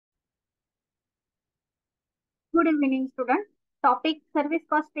Good evening, students. Topic service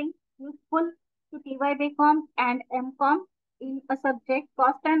costing useful to TY BCom and MCom in a subject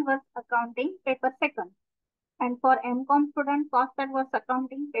cost and work accounting paper second. And for MCom student cost and work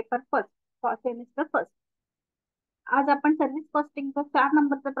accounting paper first for semester first. आज आपण service कॉस्टिंगचा 4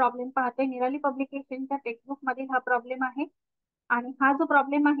 नंबरचा problem पाहतोय. निराली पब्लिकेशनच्या textbook मधील हा problem आहे आणि हा जो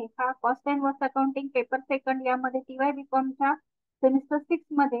प्रॉब्लेम आहे हा cost and work accounting paper second यामध्ये टीवाय बीकॉमच्या सेमिस्टर 6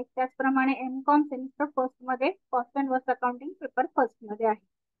 मध्ये, त्याचप्रमाणे एमकॉम सेमिस्टर फर्स्ट मध्ये cost and work accounting paper first मध्ये आहे.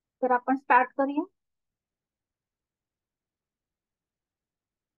 तर आपण स्टार्ट करूया.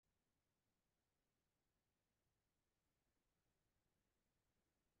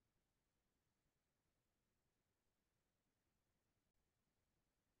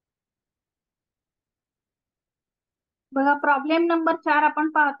 बघा, प्रॉब्लेम नंबर 4 आपण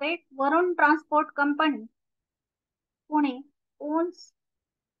पाहतोय. वरुण transport company Pune ons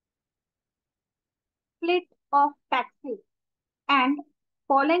fleet of taxis and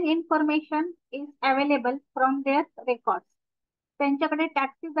following information is available from their records. त्यांच्याकडे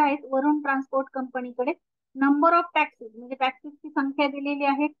टॅक्सीज आहेत वरुण ट्रान्सपोर्ट कंपनीकडे. नंबर ऑफ टॅक्सीज म्हणजे टॅक्सीची संख्या दिलेली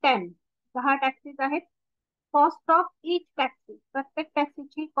आहे 10 टॅक्सीज आहेत. कॉस्ट ऑफ इच टॅक्सी, प्रत्येक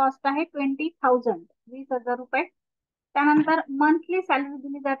टॅक्सीची कॉस्ट आहे 20,000 20,000 रुपये. त्यानंतर मंथली सॅलरी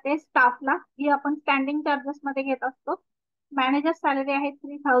दिली जाते स्टाफला, ही आपण स्टँडिंग चार्जेस मध्ये घेत असतो. मॅनेजर सॅलरी आहे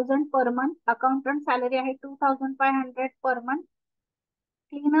 3,000 पर मंथ. अकाउंटंट सॅलरी आहे 2,500 पर मंथ.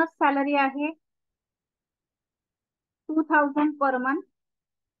 क्लीनर सॅलरी आहे 2,000 पर मंथ.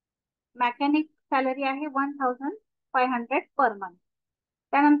 मॅकॅनिक सॅलरी आहे 1,500 पर मंथ.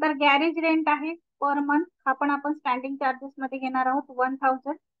 त्यानंतर गॅरेज रेंट आहे पर मंथ, हा पण आपण स्टँडिंग चार्जेस मध्ये घेणार आहोत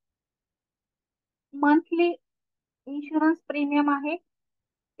 1,000. मंथली इन्शुरन्स प्रीमियम आहे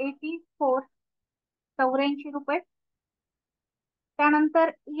 84 त्यानंतर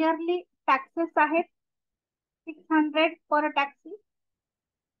इयरली टॅक्सेस आहेत 600 पर taxi.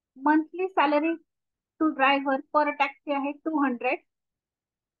 Monthly salary to driver per taxi आहे 200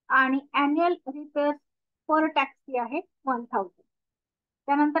 आणि अॅन्युअल रिपेअर्स पर टॅक्सी आहे 1,000.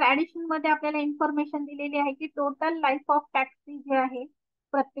 त्यानंतर ऍडिशन मध्ये आपल्याला इन्फॉर्मेशन दिलेली आहे की टोटल लाईफ ऑफ टॅक्सी जे आहे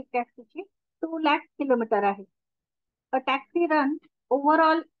प्रत्येक टॅक्सीची 2 लाख किलोमीटर आहे. A taxi run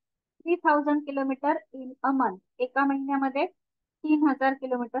overall 3,000 kilometre in a month, एका महिन्यामध्ये 3,000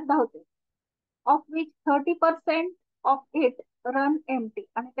 किलोमीटर धावते. Of which 30% of it run empty,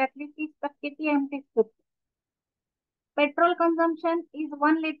 आणि त्यातली 30% ती एम्प्टीच फिरते. Petrol consumption is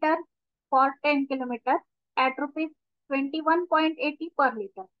 1 litre for 10 kilometre at ₹21.80 per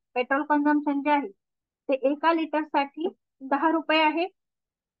litre. Petrol consumption जे आहे ते एका लिटर साठी 10 रुपये आहे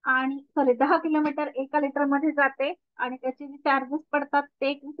आणि 10 किलोमीटर एका लिटर मध्ये जाते आणि त्याचे जे चार्जेस पडतात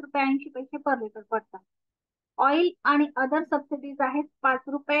ते 21.80 रुपये पर लिटर पडतात. ऑइल आणि अदर सबसिडीज आहेत 5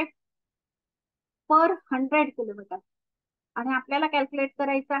 रुपये पर 100 किलोमीटर. आणि आपल्याला कॅल्क्युलेट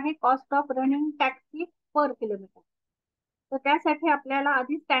करायचं आहे cost of running taxi per kilometre. तर त्यासाठी आपल्याला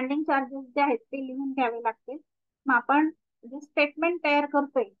आधी स्टँडिंग चार्जेस जे आहेत ते लिहून घ्यावे लागतील. मग आपण जे स्टेटमेंट तयार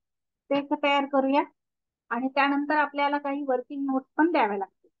करतोय ते तयार करूया आणि त्यानंतर आपल्याला काही वर्किंग नोट्स पण द्याव्या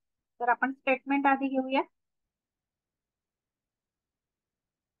लागतील. तर आपण स्टेटमेंट आधी घेऊया.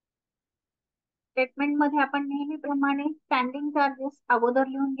 स्टेटमेंट मध्ये आपण नेहमीप्रमाणे स्टँडिंग चार्जेस अगोदर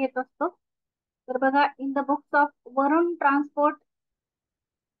लिहून घेत असतो. तर बघा, in the books of Varun transport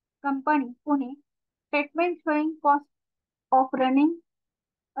company Pune statement showing cost of running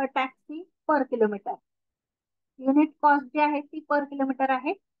a taxi per kilometre. Unit cost जी आहे ती पर किलोमीटर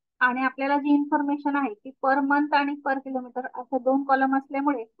आहे आणि आपल्याला जी इन्फॉर्मेशन आहे ती पर मंथ आणि पर किलोमीटर असे 2 कॉलम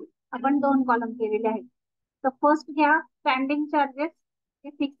असल्यामुळे आपण 2 कॉलम केलेले आहेत. तर फर्स्ट घ्या स्टँडिंग चार्जेस, ते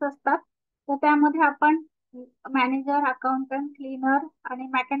फिक्स असतात. तर त्यामध्ये आपण मॅनेजर, अकाउंटंट, क्लीनर आणि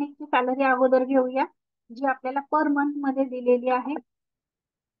मॅकॅनिकची सॅलरी अगोदर घेऊया, जी आपल्याला पर मंथ मध्ये दिलेली आहे.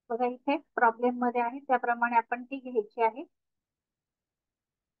 बघा इथे प्रॉब्लेम मध्ये आहे त्याप्रमाणे आपण ती घ्यायची आहे.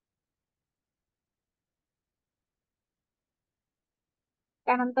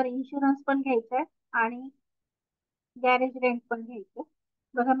 त्यानंतर इन्शुरन्स पण घ्यायचा आहे आणि गॅरेज रेंट पण घ्यायचं.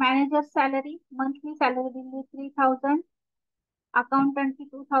 बघा, मॅनेजर सॅलरी मंथली सॅलरी दिली 3,000, अकाउंटंटची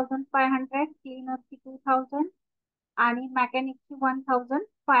 2,500, क्लीनरची 2,000 आणि मॅकॅनिकची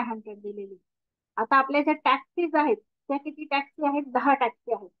 1,500 दिलेली. आता आपल्या ज्या टॅक्सीज आहेत त्या किती टॅक्सी आहेत? 10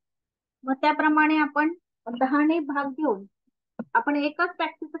 टॅक्सी आहेत. मग त्याप्रमाणे आपण 10ने भाग देऊन आपण एकाच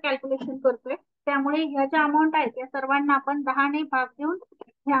टॅक्सीचं कॅल्क्युलेशन करतोय. त्यामुळे ह्या ज्या अमाऊंट आहेत त्या सर्वांना आपण 10ने भाग देऊन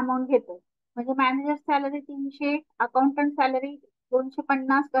हे अमाऊंट घेतोय. म्हणजे मॅनेजर सॅलरी 300, अकाउंटंट सॅलरी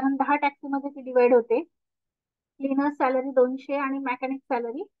 250, कारण 10 टॅक्सी मध्ये ती डिवाइड होते. क्लीनर सॅलरी 200 आणि मॅकॅनिक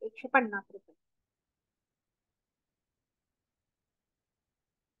सॅलरी 150 रुपये.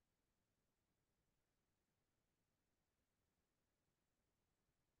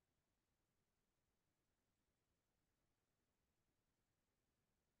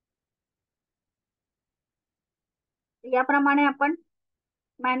 याप्रमाणे आपण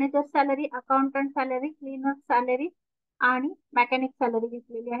manager salary, accountant salary, cleaner salary आणि मेकॅनिक सॅलरी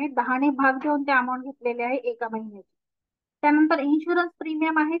घेतलेली आहे. 10ने भाग देऊन ते अमाऊंट घेतलेले आहे एका महिन्याची. त्यानंतर इन्शुरन्स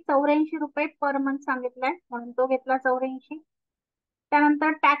प्रीमियम आहे 84 रुपये पर मंथ सांगितलाय म्हणून तो घेतला 84.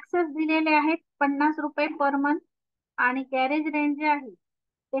 त्यानंतर टॅक्सेस दिलेले आहेत 50 रुपये पर मंथ आणि गॅरेज रेंट जे आहे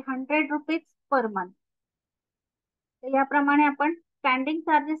ते 100 रुपीज पर मंथ. याप्रमाणे आपण स्टँडिंग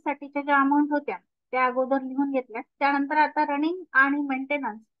चार्जेस साठीच्या ज्या अमाऊंट होत्या त्या अगोदर लिहून घेतल्या. त्यानंतर आता रनिंग आणि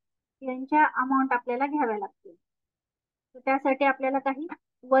मेंटेनन्स यांच्या अमाऊंट आपल्याला घ्याव्या लागतील. त्यासाठी आपल्याला काही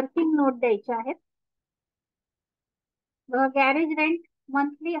वर्किंग नोट द्यायचे आहेत. गॅरेज रेंट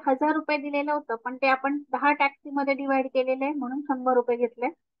मंथली 1000 रुपये दिलेलं होतं पण ते आपण 10 टॅक्सी मध्ये डिवाइड केलेले आहे म्हणून 100 रुपये घेतले.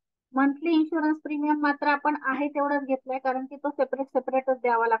 मंथली इन्शुरन्स प्रीमियम मात्र आपण आहे तेवढंच घेतलंय कारण की तो सेपरेटच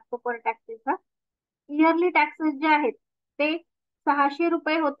द्यावा लागतो पर टॅक्सीचा. इयरली टॅक्सेस जे आहेत ते 600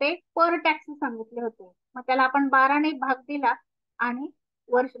 रुपये होते पर टॅक्सी सांगितले होते. मग त्याला आपण 12ने भाग दिला आणि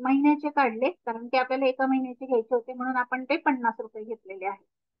महिन्याचे काढले कारण की आपल्याला एका महिन्याचे घ्यायचे होते म्हणून आपण ते 50 रुपये घेतलेले आहे.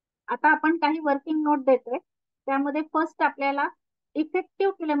 आता आपण काही वर्किंग नोट देतोय. त्यामध्ये फर्स्ट आपल्याला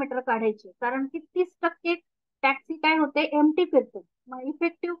इफेक्टिव्ह किलोमीटर काढायचे कारण की 30% टॅक्सी काय होते एमटी फिरते. मग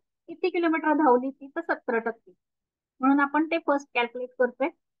इफेक्टिव्ह किती किलोमीटर धावली ती तर 70%. म्हणून आपण ते फर्स्ट कॅल्क्युलेट करतोय.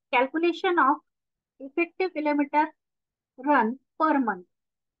 Calculation of effective kilometre run per month.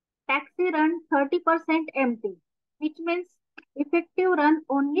 Taxi run 30% empty, which means effective run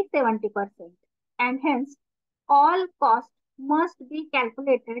only 70%. And hence, all costs must be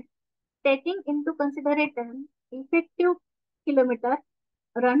calculated taking into consideration effective kilometer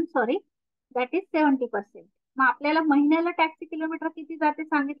run, that is 70%. मग आपल्याला महिन्याला taxi kilometre किती जाते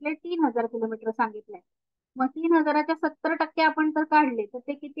सांगितलंय 3000 kilometre सांगितलंय. मग 3000च्या 70% आपण जर काढले तर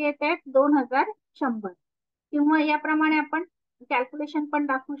ते किती येते 2100. किंवा याप्रमाणे आपण कॅल्क्युलेशन पण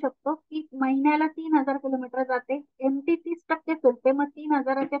दाखवू शकतो की महिन्याला 3000 किलोमीटर जाते, एमटी 30% फिरते, मग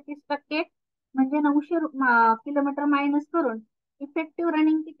 3000च्या 30% म्हणजे 900 किलोमीटर मायनस करून इफेक्टिव्ह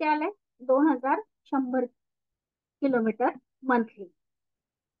रनिंग किती आलंय 2100 किलोमीटर मंथली.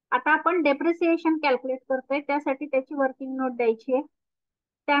 आता आपण डेप्रिसिएशन कॅल्क्युलेट करतोय त्यासाठी त्याची वर्किंग नोट द्यायची आहे.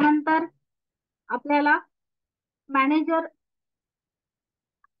 त्यानंतर आपल्याला मॅनेजर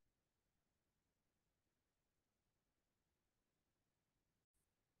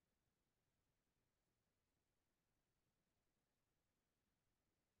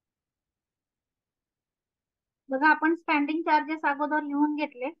बघा आपण स्टँडिंग चार्जेस अगोदर लिहून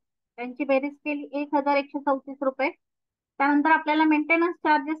घेतले, त्यांची बेरीज केली 1134 रुपये. त्यानंतर आपल्याला मेंटेनन्स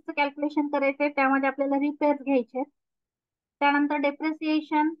चार्जेसचं कॅल्क्युलेशन करायचे, त्यामध्ये आपल्याला रिपेअर्स घ्यायचे. त्यानंतर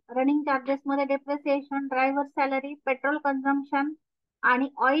डेप्रिसिएशन, रनिंग चार्जेस मध्ये depreciation, driver salary, petrol consumption आणि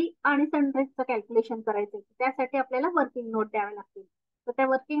ऑइल आणि सनराईजचं कॅल्क्युलेशन करायचे. त्यासाठी आपल्याला वर्किंग नोट द्यावे लागतील. तर त्या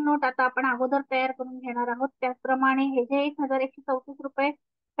वर्किंग नोट आता आपण अगोदर तयार करून घेणार आहोत. त्याचप्रमाणे हे जे 1134 रुपये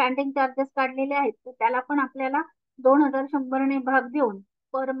स्टँडिंग चार्जेस काढलेले आहेत तर त्याला पण आपल्याला 2100ने भाग देऊन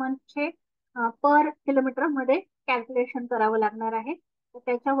पर मंथचे पर किलोमीटर मध्ये कॅल्क्युलेशन करावं लागणार आहे. तर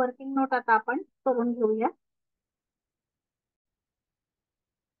त्याच्या वर्किंग नोट आता आपण करून घेऊया.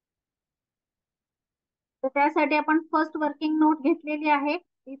 तर त्यासाठी आपण फर्स्ट वर्किंग नोट घेतलेली आहे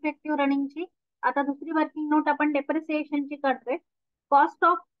इफेक्टिव्ह रनिंगची. आता दुसरी वर्किंग नोट आपण डेप्रिसिएशनची करतोय. कॉस्ट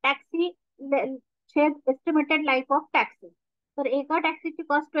ऑफ टॅक्सी छेद एस्टिमेटेड लाईफ ऑफ टॅक्सी. तर एका टॅक्सीची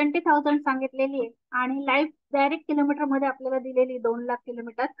कॉस्ट 20,000 सांगितलेली आहे आणि लाईफ डायरेक्ट किलोमीटर मध्ये आपल्याला दिलेली 2 लाख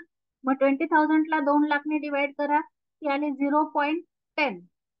किलोमीटर. मग 20,000 ला 2 लाखने डिवाइड करा ती आली 0.10.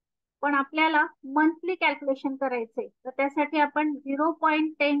 पण आपल्याला मंथली कॅल्क्युलेशन करायचंय तर त्यासाठी आपण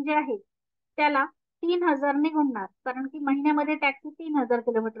 0.10 जे आहे त्याला 3000ने गुणणार कारण की महिन्यामध्ये टॅक्सी 3000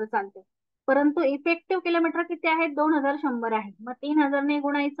 किलोमीटर चालते. परंतु इफेक्टिव्ह किलोमीटर किती आहे 2100 आहे. मग 3000ने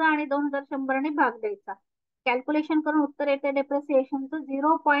गुणायचं आणि 2100ने भाग द्यायचा. कॅल्क्युलेशन करून उत्तर येते डेप्रिसिएशनचं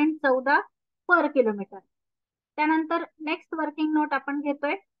 0.14 पर किलोमीटर. त्यानंतर नेक्स्ट वर्किंग नोट आपण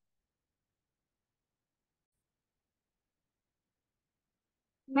घेतोय.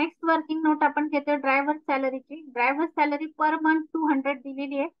 नेक्स्ट वर्किंग नोट आपण घेतोय driver सॅलरीची. Driver salary per month 200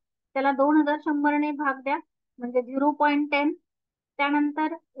 दिलेली आहे, त्याला 2100ने भाग द्या म्हणजे 0.10.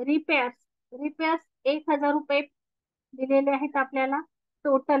 त्यानंतर रिपेअर्स, रिपेअर्स 1000 रुपये दिलेले आहेत आपल्याला,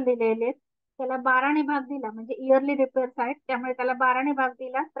 टोटल दिलेले आहेत. त्याला 12ने भाग दिला म्हणजे इयरली रिपेअर्स आहेत त्यामुळे त्याला 12ने भाग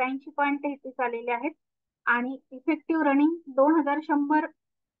दिला 83.33 आलेले आहेत. आणि इफेक्टिव्ह रनिंग 2100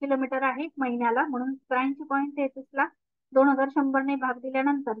 किलोमीटर आहे महिन्याला म्हणून 83.33 ला 2100ने भाग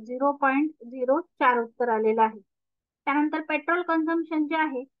दिल्यानंतर 0.04 उत्तर आलेलं आहे. त्यानंतर पेट्रोल कन्झम्पशन जे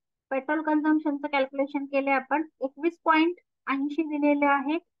आहे पेट्रोल कन्झम्पशनचं कॅल्क्युलेशन केले आपण 21.80 दिलेले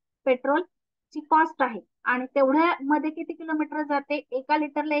आहे पेट्रोल ची कॉस्ट आहे. आणि तेवढ्या मध्ये किती किलोमीटर जाते एका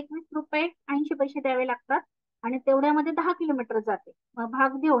लिटरला 21 रुपये 80 पैसे द्यावे लागतात. आणि तेवढ्यामध्ये 10 किलोमीटर जाते. मग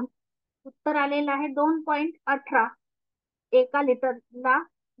भाग देऊन उत्तर आलेलं आहे 2.18 एका लिटरला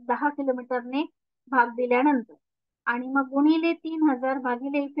 10 किलोमीटरने भाग दिल्यानंतर. आणि मग गुणिले 3000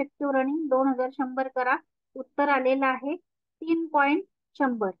 भागिले इफेक्टिव्ह रनिंग 2100 करा. उत्तर आलेलं आहे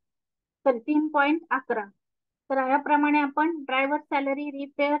 3.100, सॉरी 3.11. तर याप्रमाणे आपण driver salary,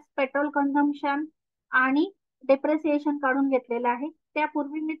 repairs, petrol consumption आणि डेप्रिसिएशन काढून घेतलेलं आहे.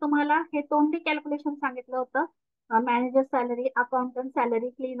 त्यापूर्वी मी तुम्हाला हे तोंडी कॅल्क्युलेशन सांगितलं होतं. Manager salary, accountant salary,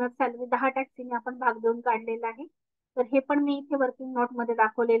 cleaner salary 10 टॅक्सीने आपण भाग देऊन काढलेला आहे. तर हे पण मी इथे वर्किंग नोट मध्ये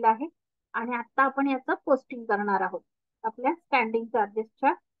दाखवलेलं आहे. आणि आता आपण याचं पोस्टिंग करणार आहोत आपल्या स्टँडिंग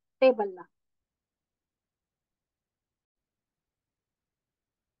चार्जेसच्या टेबलला.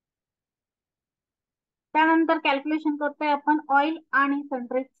 त्यानंतर कॅल्क्युलेशन करतोय आपण ऑइल आणि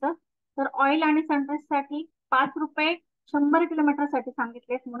सनराईजचं. तर ऑइल आणि सनराईज साठी 5 रुपये 100 किलोमीटर साठी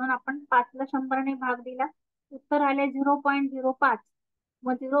सांगितलेत, म्हणून आपण 5ला 100ने भाग दिला. उत्तर आले 0.05.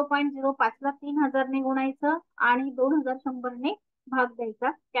 मग 0.05ला 3000ने गुणायचं आणि 2100ने भाग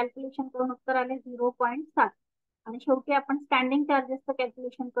द्यायचा. कॅल्क्युलेशन करून उत्तर आले 0.7. आणि शेवटी आपण स्टँडिंग चार्जेसचं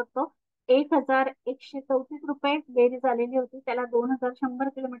कॅल्क्युलेशन करतो. 1134 रुपये बेरीज आलेली होती, त्याला 2100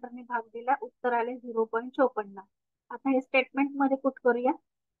 किलोमीटरने भाग दिला. उत्तर आले 0.54. आता हे स्टेटमेंट मध्ये पुट करूया.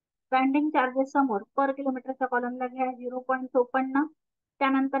 स्टँडिंग चार्जेस समोर पर किलोमीटरच्या कॉलमला घ्या 0.54.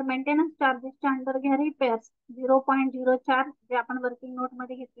 त्यानंतर मेंटेनन्स चार्जेसच्या अंडर घ्या रिपेअर्स 0.04 जे आपण वर्किंग नोट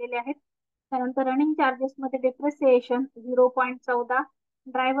मध्ये घेतलेले आहेत. त्यानंतर रनिंग चार्जेस मध्ये depreciation 0.14,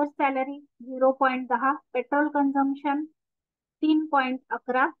 driver salary 0.10, petrol consumption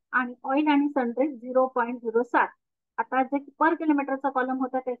 3.11 आणि ऑइल आणि सनराईज 0.07. आता जे पर किलोमीटरचा कॉलम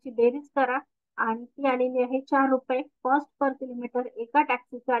होता त्याची बेरीज करा आणि ती आलेली आहे 4 रुपये. कॉस्ट पर किलोमीटर एका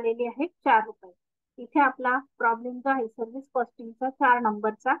टॅक्सीची आलेली आहे 4 रुपये. इथे आपला प्रॉब्लेम जो आहे सर्व्हिस कॉस्टिंगचा 4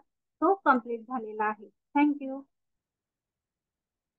 नंबरचा तो कम्प्लीट झालेला आहे. थँक्यू.